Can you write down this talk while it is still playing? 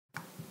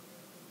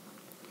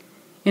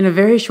In a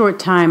very short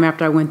time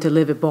after I went to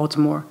live at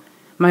Baltimore,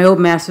 my old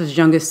master's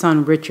youngest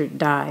son, Richard,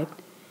 died.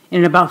 And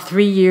in about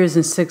 3 years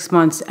and 6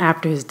 months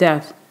after his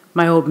death,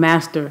 my old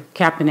master,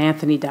 Captain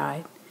Anthony,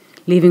 died,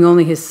 leaving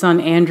only his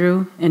son,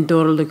 Andrew, and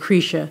daughter,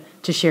 Lucretia,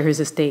 to share his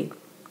estate.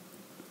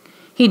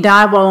 He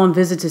died while on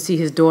visit to see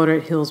his daughter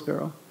at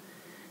Hillsborough.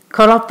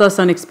 Cut off thus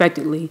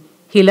unexpectedly,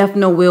 he left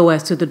no will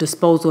as to the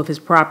disposal of his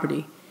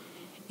property.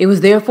 It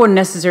was therefore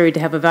necessary to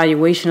have a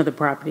valuation of the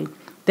property,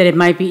 that it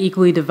might be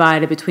equally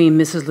divided between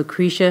Mrs.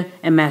 Lucretia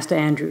and Master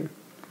Andrew.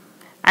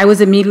 I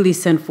was immediately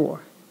sent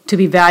for, to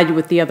be valued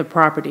with the other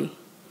property.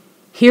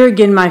 Here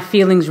again my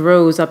feelings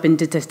rose up in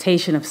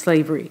detestation of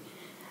slavery.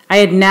 I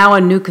had now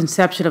a new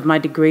conception of my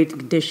degraded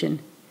condition.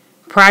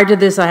 Prior to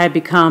this I had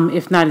become,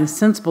 if not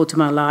insensible to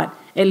my lot,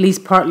 at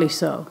least partly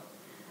so.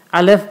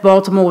 I left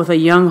Baltimore with a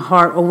young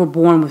heart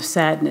overborne with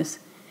sadness,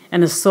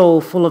 and a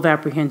soul full of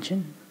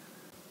apprehension.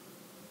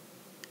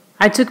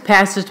 I took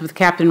passage with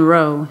Captain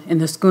Rowe in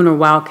the schooner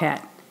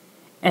Wildcat,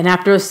 and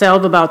after a sail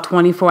of about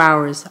 24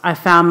 hours, I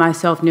found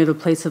myself near the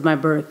place of my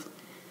birth.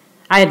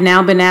 I had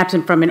now been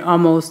absent from it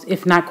almost,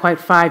 if not quite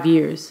 5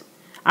 years.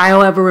 I,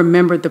 however,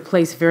 remembered the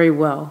place very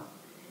well.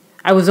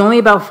 I was only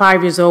about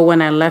 5 years old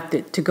when I left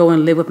it to go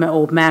and live with my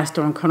old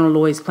master on Colonel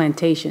Lloyd's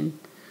plantation,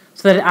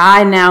 so that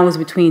I now was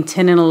between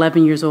 10 and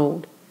 11 years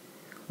old.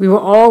 We were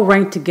all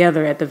ranked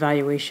together at the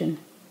valuation.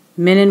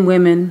 Men and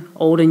women,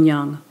 old and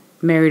young,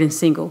 married and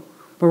single,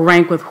 were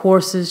ranked with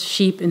horses,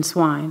 sheep, and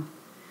swine.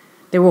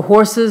 There were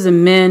horses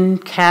and men,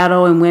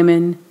 cattle and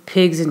women,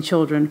 pigs and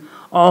children,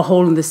 all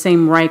holding the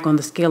same rank on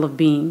the scale of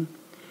being,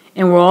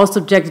 and were all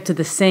subjected to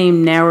the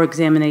same narrow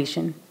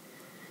examination.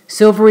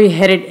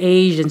 Silvery-headed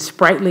aged and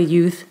sprightly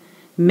youth,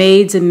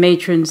 maids and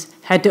matrons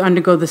had to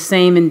undergo the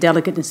same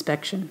indelicate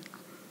inspection.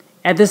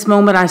 At this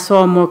moment I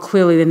saw more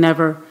clearly than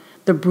ever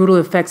the brutal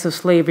effects of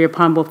slavery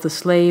upon both the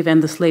slave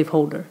and the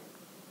slaveholder.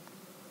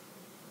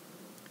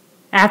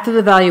 After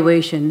the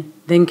valuation,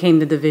 then came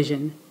the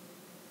division.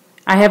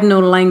 I have no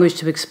language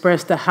to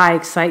express the high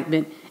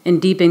excitement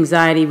and deep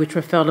anxiety which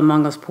were felt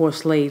among us poor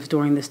slaves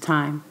during this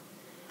time.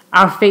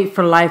 Our fate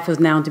for life was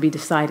now to be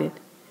decided.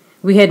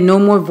 We had no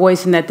more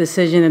voice in that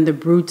decision than the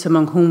brutes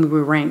among whom we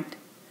were ranked.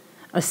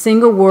 A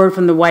single word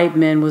from the white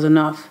men was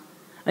enough,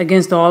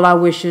 against all our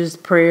wishes,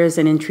 prayers,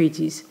 and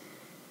entreaties,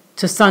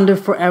 to sunder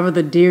forever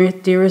the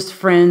dearest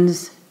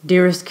friends,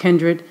 dearest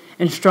kindred,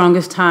 and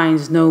strongest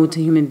ties known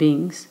to human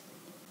beings.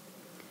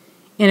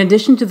 In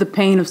addition to the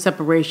pain of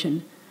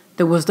separation,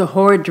 there was the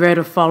horrid dread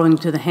of falling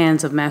into the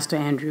hands of Master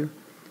Andrew.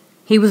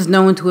 He was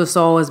known to us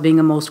all as being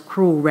a most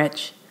cruel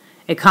wretch,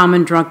 a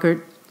common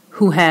drunkard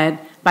who had,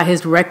 by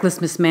his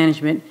reckless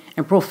mismanagement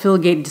and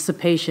profligate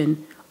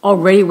dissipation,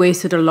 already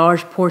wasted a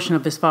large portion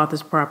of his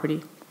father's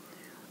property.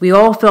 We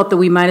all felt that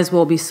we might as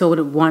well be sold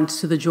at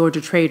once to the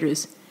Georgia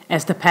traders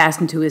as to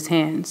pass into his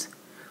hands,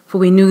 for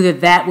we knew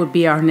that that would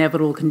be our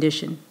inevitable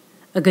condition,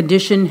 a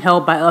condition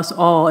held by us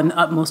all in the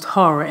utmost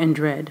horror and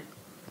dread.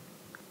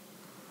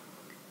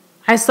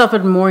 I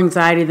suffered more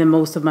anxiety than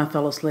most of my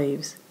fellow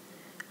slaves.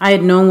 I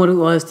had known what it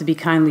was to be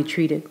kindly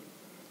treated.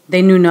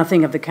 They knew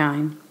nothing of the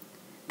kind.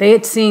 They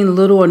had seen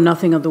little or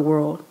nothing of the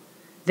world.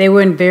 They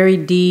were in very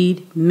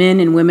deed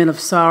men and women of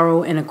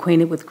sorrow and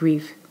acquainted with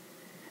grief.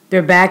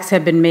 Their backs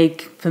had been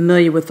made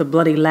familiar with the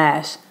bloody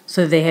lash,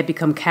 so that they had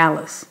become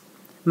callous.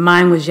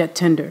 Mine was yet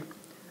tender.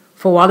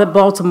 For while at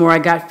Baltimore I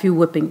got few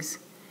whippings,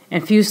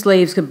 and few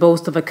slaves could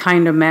boast of a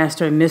kinder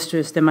master and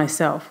mistress than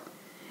myself,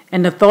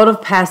 and the thought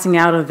of passing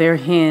out of their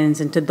hands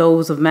into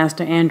those of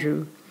Master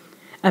Andrew,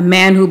 a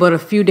man who but a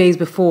few days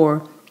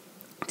before,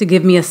 to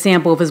give me a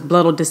sample of his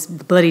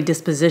bloody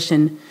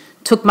disposition,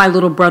 took my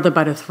little brother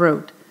by the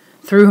throat,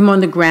 threw him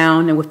on the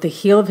ground, and with the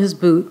heel of his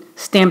boot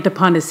stamped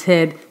upon his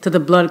head till the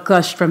blood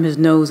gushed from his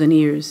nose and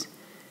ears,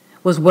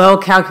 was well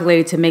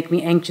calculated to make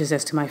me anxious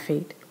as to my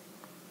fate.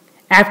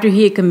 After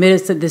he had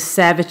committed this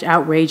savage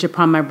outrage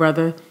upon my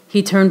brother,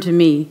 he turned to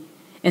me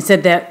and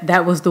said that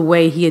that was the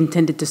way he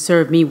intended to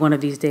serve me one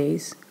of these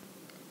days,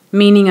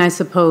 meaning, I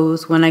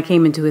suppose, when I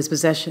came into his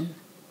possession.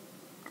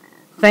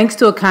 Thanks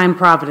to a kind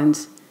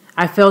providence,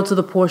 I fell to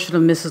the portion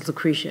of Mrs.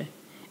 Lucretia,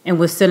 and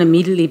was sent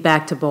immediately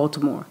back to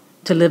Baltimore,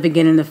 to live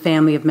again in the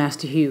family of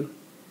Master Hugh.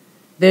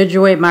 Their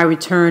joy at my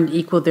return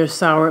equaled their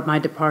sorrow at my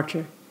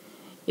departure.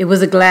 It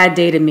was a glad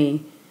day to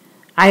me.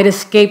 I had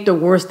escaped a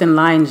worse than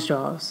lion's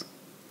jaws.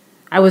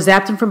 I was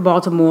absent from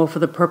Baltimore for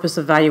the purpose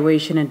of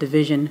valuation and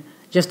division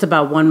just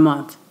about 1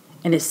 month,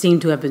 and it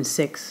seemed to have been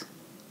 6.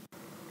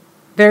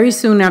 Very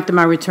soon after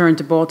my return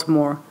to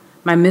Baltimore,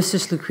 my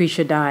mistress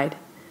Lucretia died,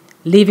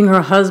 leaving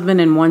her husband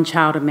and 1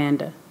 child,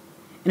 Amanda.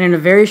 And in a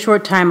very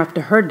short time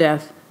after her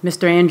death,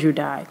 Mr. Andrew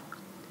died.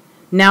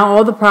 Now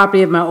all the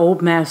property of my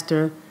old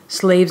master,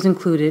 slaves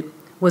included,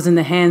 was in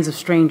the hands of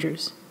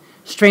strangers,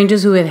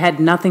 strangers who had had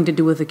nothing to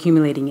do with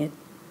accumulating it.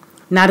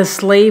 Not a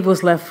slave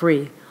was left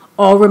free.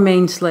 All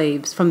remained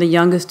slaves, from the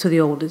youngest to the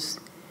oldest.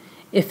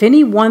 If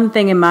any one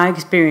thing in my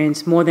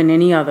experience, more than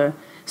any other,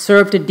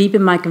 served to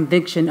deepen my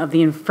conviction of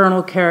the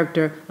infernal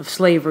character of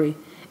slavery,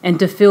 and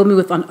to fill me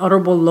with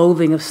unutterable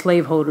loathing of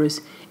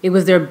slaveholders, it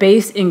was their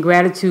base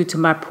ingratitude to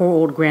my poor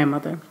old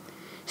grandmother.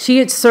 She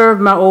had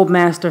served my old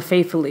master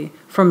faithfully,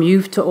 from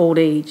youth to old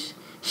age.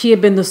 She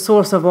had been the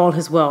source of all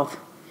his wealth.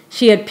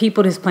 She had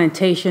peopled his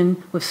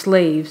plantation with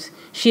slaves.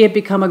 She had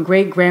become a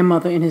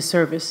great-grandmother in his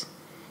service.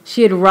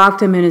 She had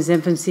rocked him in his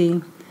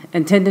infancy,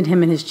 attended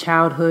him in his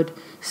childhood,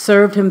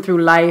 served him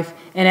through life,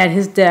 and at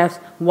his death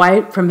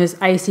wiped from his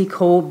icy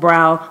cold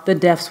brow the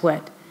death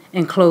sweat,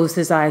 and closed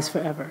his eyes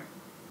forever.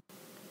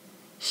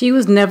 She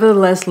was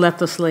nevertheless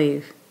left a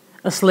slave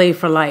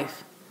for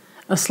life,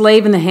 a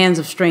slave in the hands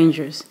of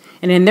strangers,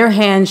 and in their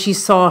hands she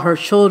saw her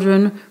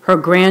children, her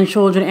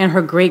grandchildren, and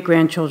her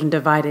great-grandchildren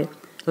divided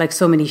like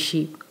so many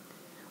sheep,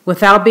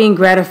 without being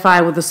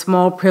gratified with the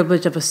small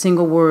privilege of a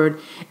single word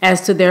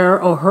as to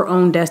their or her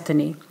own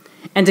destiny.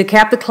 And to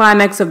cap the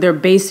climax of their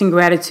base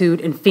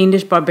ingratitude and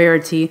fiendish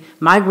barbarity,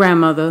 my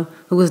grandmother,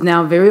 who was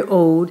now very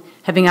old,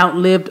 having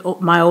outlived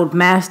my old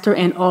master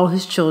and all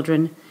his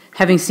children,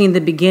 having seen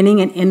the beginning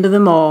and end of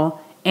them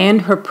all,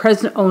 and her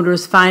present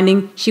owners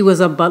finding she was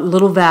of but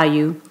little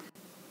value,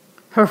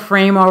 her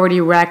frame already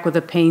racked with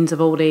the pains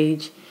of old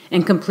age,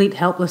 and complete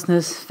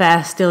helplessness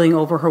fast stealing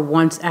over her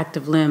once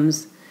active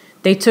limbs,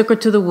 they took her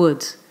to the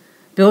woods,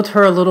 built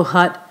her a little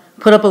hut,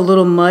 put up a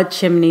little mud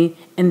chimney,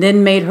 and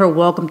then made her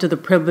welcome to the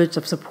privilege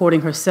of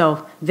supporting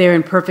herself there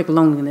in perfect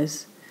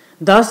loneliness,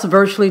 thus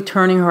virtually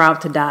turning her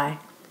out to die.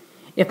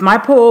 If my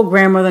poor old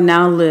grandmother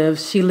now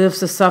lives, she lives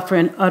to suffer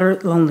in utter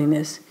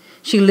loneliness.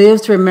 She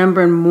lives to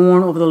remember and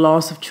mourn over the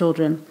loss of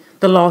children,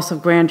 the loss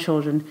of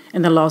grandchildren,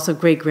 and the loss of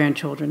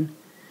great-grandchildren.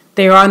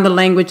 They are, in the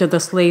language of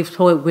the slave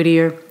poet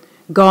Whittier,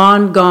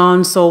 gone,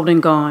 gone, sold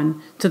and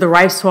gone, to the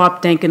ripe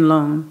swamp dank and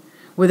lone,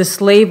 where the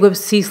slave whip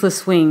ceaseless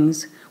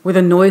swings, where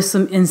the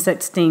noisome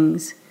insect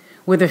stings,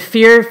 where the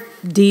fear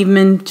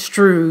demon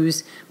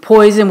strews,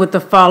 poison with the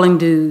falling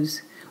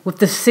dews, with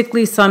the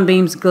sickly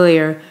sunbeams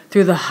glare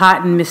through the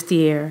hot and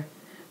misty air.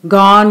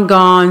 Gone,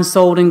 gone,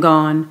 sold and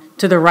gone,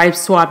 to the ripe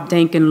swamp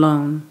dank and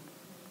lone.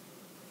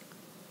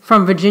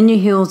 From Virginia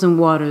hills and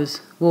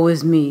waters, woe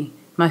is me,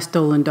 my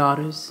stolen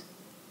daughters.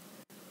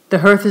 The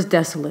hearth is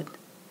desolate.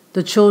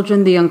 The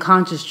children, the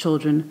unconscious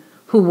children,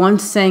 who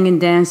once sang and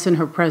danced in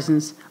her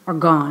presence, are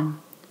gone.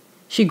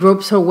 She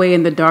gropes her way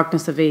in the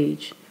darkness of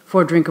age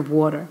for a drink of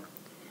water.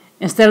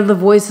 Instead of the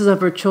voices of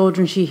her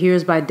children, she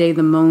hears by day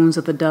the moans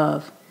of the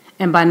dove,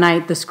 and by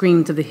night the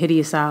screams of the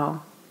hideous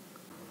owl.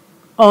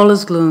 All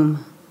is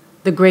gloom.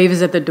 The grave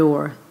is at the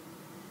door.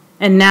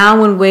 And now,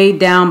 when weighed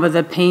down by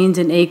the pains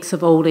and aches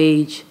of old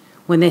age,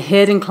 when the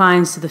head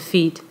inclines to the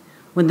feet,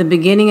 when the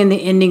beginning and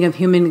the ending of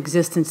human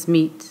existence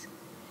meet,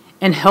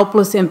 and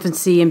helpless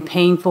infancy and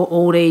painful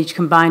old age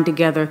combine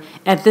together,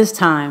 at this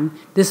time,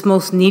 this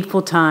most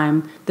needful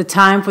time, the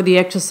time for the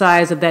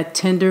exercise of that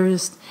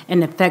tenderest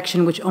and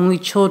affection which only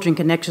children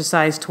can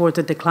exercise towards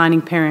a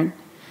declining parent,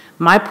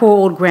 my poor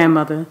old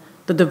grandmother,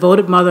 the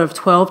devoted mother of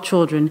 12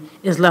 children,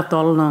 is left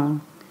all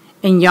alone,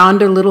 in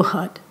yonder little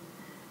hut,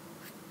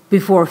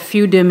 before a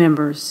few dim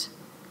embers.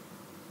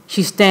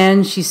 She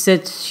stands, she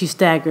sits, she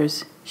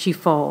staggers, she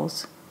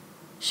falls,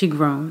 she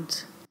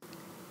groans.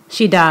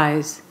 She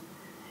dies,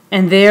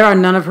 and there are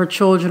none of her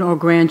children or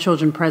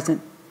grandchildren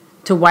present,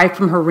 to wipe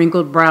from her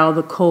wrinkled brow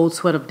the cold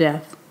sweat of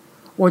death,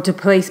 or to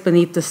place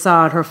beneath the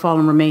sod her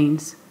fallen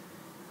remains.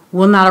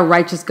 Will not a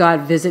righteous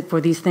God visit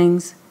for these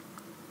things?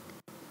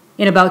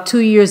 In about 2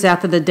 years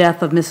after the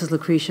death of Mrs.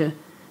 Lucretia,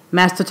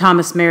 Master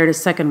Thomas married a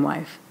second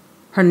wife.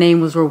 Her name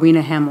was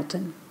Rowena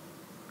Hamilton.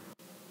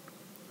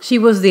 She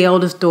was the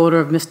eldest daughter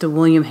of Mr.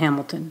 William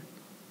Hamilton.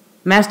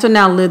 Master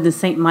now lived in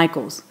St.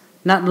 Michael's.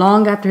 Not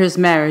long after his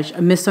marriage,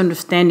 a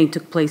misunderstanding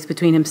took place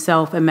between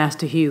himself and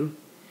Master Hugh,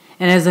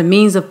 and as a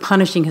means of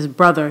punishing his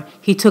brother,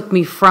 he took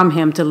me from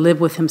him to live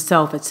with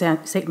himself at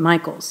St.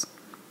 Michael's.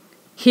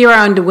 Here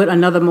I underwent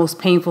another most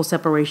painful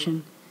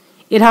separation.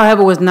 It,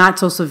 however, was not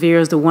so severe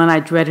as the one I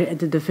dreaded at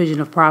the division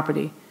of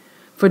property,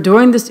 for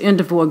during this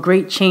interval a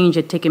great change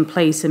had taken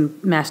place in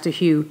Master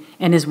Hugh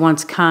and his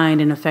once kind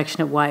and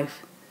affectionate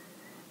wife.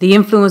 The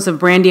influence of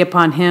brandy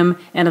upon him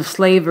and of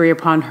slavery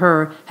upon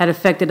her had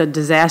effected a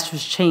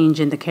disastrous change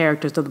in the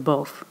characters of the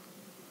both.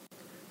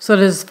 So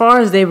that as far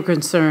as they were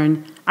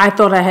concerned, I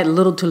thought I had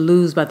little to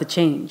lose by the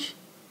change.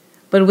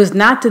 But it was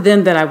not to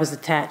them that I was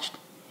attached.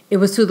 It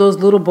was to those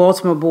little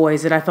Baltimore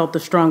boys that I felt the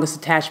strongest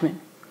attachment.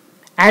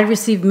 I had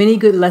received many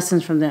good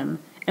lessons from them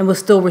and was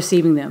still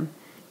receiving them,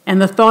 and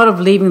the thought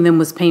of leaving them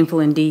was painful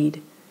indeed.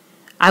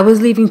 I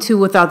was leaving too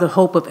without the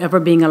hope of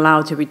ever being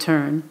allowed to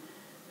return.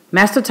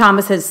 Master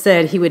Thomas had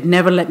said he would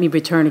never let me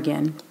return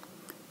again.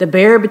 The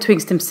barrier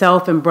betwixt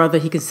himself and brother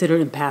he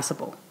considered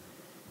impassable.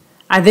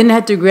 I then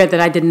had to regret that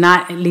I did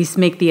not at least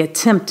make the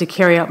attempt to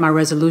carry out my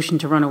resolution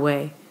to run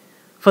away,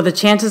 for the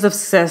chances of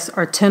success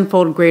are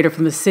tenfold greater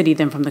from the city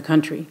than from the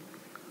country.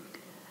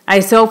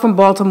 I sailed from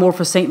Baltimore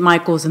for St.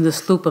 Michael's in the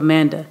sloop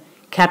Amanda,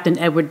 Captain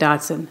Edward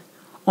Dodson.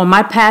 On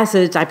my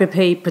passage, I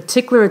paid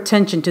particular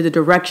attention to the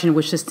direction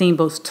which the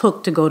steamboats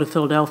took to go to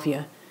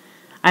Philadelphia.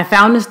 I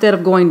found instead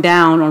of going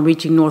down on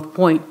reaching North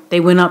Point, they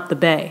went up the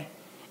bay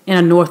in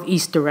a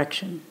northeast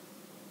direction.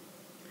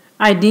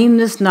 I deemed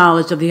this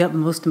knowledge of the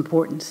utmost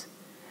importance.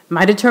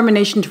 My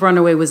determination to run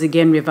away was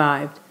again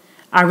revived.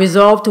 I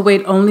resolved to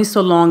wait only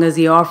so long as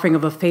the offering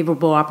of a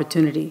favorable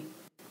opportunity.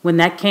 When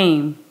that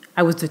came,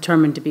 I was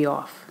determined to be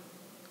off.